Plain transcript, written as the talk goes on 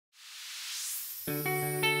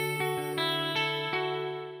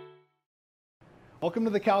Welcome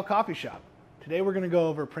to the Cowell Coffee Shop. Today we're going to go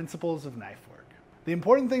over principles of knife work. The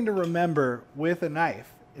important thing to remember with a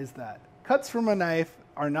knife is that cuts from a knife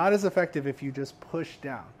are not as effective if you just push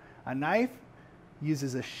down. A knife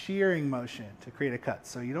uses a shearing motion to create a cut.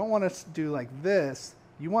 So you don't want to do like this.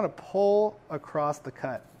 You want to pull across the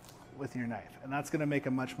cut with your knife, and that's going to make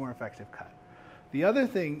a much more effective cut. The other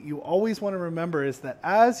thing you always want to remember is that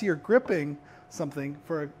as you're gripping something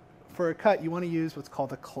for a cut, you want to use what's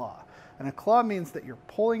called a claw. And a claw means that you're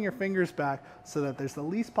pulling your fingers back so that there's the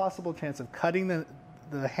least possible chance of cutting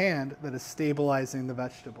the hand that is stabilizing the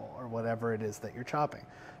vegetable or whatever it is that you're chopping.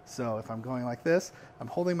 So if I'm going like this, I'm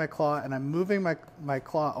holding my claw and I'm moving my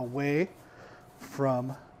claw away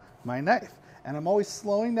from my knife. And I'm always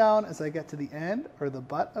slowing down as I get to the end or the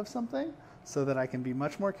butt of something so that I can be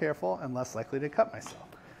much more careful and less likely to cut myself.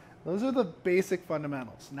 Those are the basic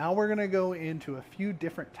fundamentals. Now we're going to go into a few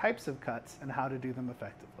different types of cuts and how to do them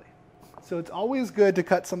effectively. So it's always good to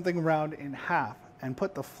cut something round in half and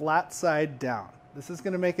put the flat side down. This is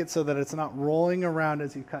going to make it so that it's not rolling around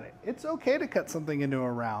as you cut it. It's okay to cut something into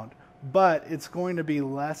a round, but it's going to be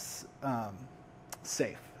less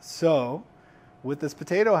safe. So with this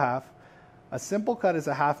potato half, a simple cut is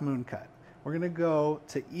a half moon cut. We're going to go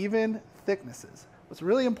to even thicknesses. What's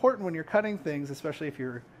really important when you're cutting things, especially if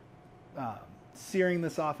you're searing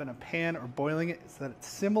this off in a pan or boiling it, is that it's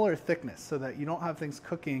similar thickness so that you don't have things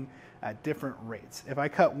cooking at different rates. If I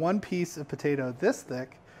cut one piece of potato this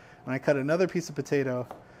thick and I cut another piece of potato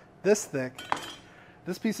this thick,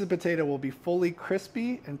 this piece of potato will be fully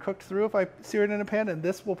crispy and cooked through if I sear it in a pan, and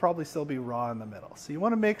this will probably still be raw in the middle. So you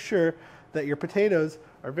want to make sure that your potatoes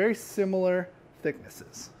are very similar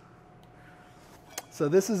thicknesses. So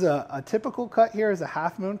this is a typical cut here is a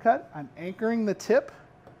half moon cut. I'm anchoring the tip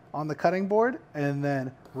on the cutting board and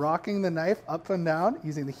then rocking the knife up and down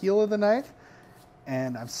using the heel of the knife,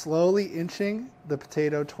 and I'm slowly inching the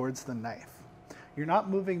potato towards the knife. You're not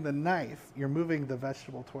moving the knife, you're moving the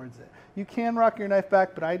vegetable towards it. You can rock your knife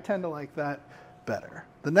back, but I tend to like that better.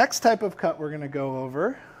 The next type of cut we're going to go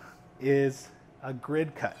over is a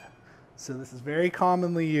grid cut. So this is very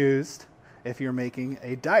commonly used if you're making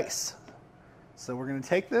a dice. So we're going to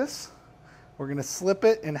take this, we're going to slip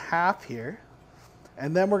it in half here,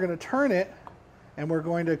 and then we're going to turn it and we're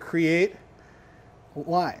going to create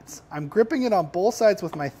lines. I'm gripping it on both sides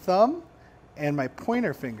with my thumb and my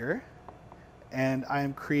pointer finger, and I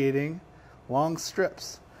am creating long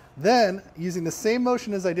strips. Then, using the same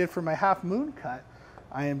motion as I did for my half moon cut,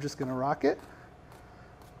 I am just going to rock it.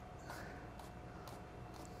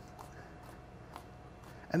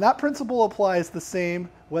 And that principle applies the same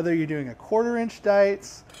whether you're doing a 1/4 inch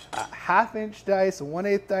dice, a 1/2 inch dice, a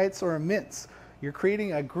 1/8 dice, or a mince. You're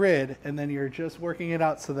creating a grid and then you're just working it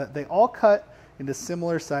out so that they all cut into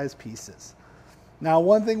similar size pieces. Now,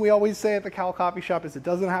 one thing we always say at the Cowell Coffee Shop is it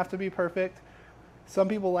doesn't have to be perfect. Some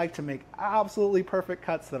people like to make absolutely perfect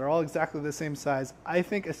cuts that are all exactly the same size. I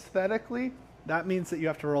think aesthetically, that means that you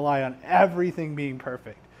have to rely on everything being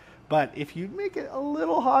perfect. But if you make it a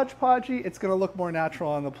little hodgepodgey, it's going to look more natural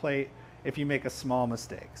on the plate if you make a small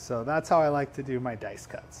mistake. So that's how I like to do my dice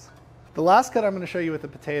cuts. The last cut I'm going to show you with the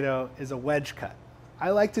potato is a wedge cut. I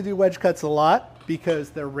like to do wedge cuts a lot because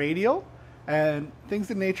they're radial and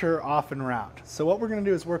things in nature are often round. So what we're going to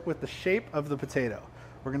do is work with the shape of the potato.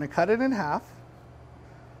 We're going to cut it in half.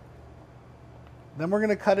 Then we're going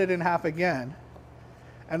to cut it in half again.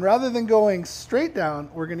 And rather than going straight down,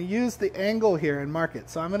 we're going to use the angle here and mark it.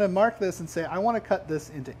 So I'm going to mark this and say I want to cut this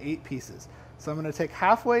into 8 pieces. So I'm going to take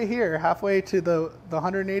halfway here, halfway to the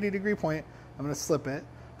 180-degree point. I'm going to slip it.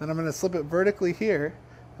 Then I'm going to slip it vertically here,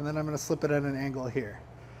 and then I'm going to slip it at an angle here.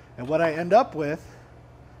 And what I end up with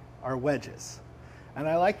are wedges. And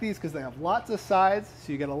I like these because they have lots of sides,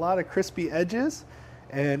 so you get a lot of crispy edges,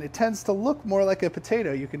 and it tends to look more like a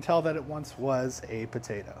potato. You can tell that it once was a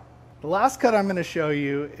potato. The last cut I'm going to show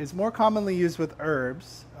you is more commonly used with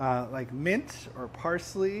herbs like mint or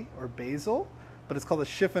parsley or basil, but it's called a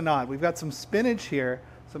chiffonade. We've got some spinach here,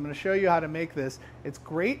 so I'm going to show you how to make this. It's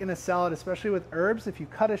great in a salad, especially with herbs, if you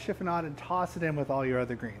cut a chiffonade and toss it in with all your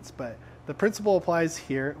other greens. But the principle applies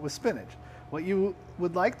here with spinach. What you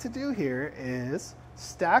would like to do here is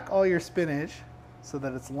stack all your spinach so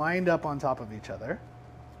that it's lined up on top of each other.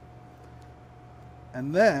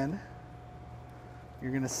 And then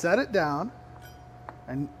you're going to set it down,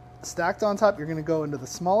 and stacked on top, you're going to go into the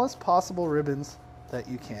smallest possible ribbons that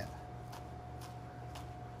you can.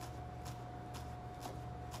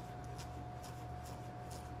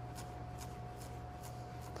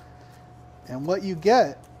 And what you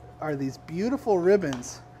get are these beautiful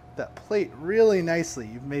ribbons that plate really nicely.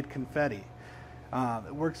 You've made confetti.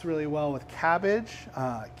 It works really well with cabbage,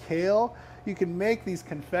 kale. You can make these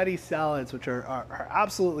confetti salads, which are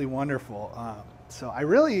absolutely wonderful. So I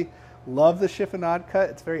really love the chiffonade cut.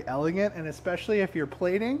 It's very elegant, and especially if you're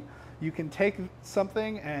plating, you can take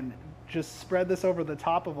something and just spread this over the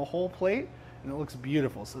top of a whole plate, and it looks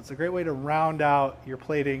beautiful. So it's a great way to round out your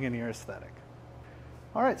plating and your aesthetic.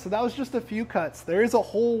 All right, so that was just a few cuts. There is a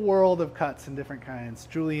whole world of cuts in different kinds,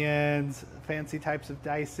 juliennes, fancy types of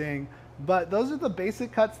dicing, but those are the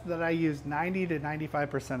basic cuts that I use 90 to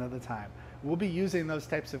 95% of the time. We'll be using those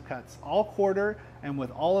types of cuts all quarter and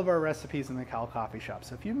with all of our recipes in the Cowell Coffee Shop.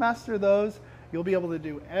 So if you master those, you'll be able to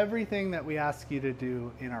do everything that we ask you to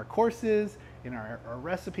do in our courses, in our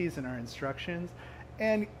recipes, and our instructions.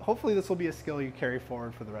 And hopefully this will be a skill you carry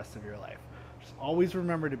forward for the rest of your life. Just always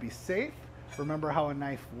remember to be safe, remember how a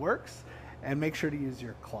knife works, and make sure to use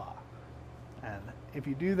your claw. And if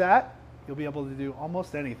you do that, you'll be able to do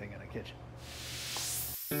almost anything in a kitchen.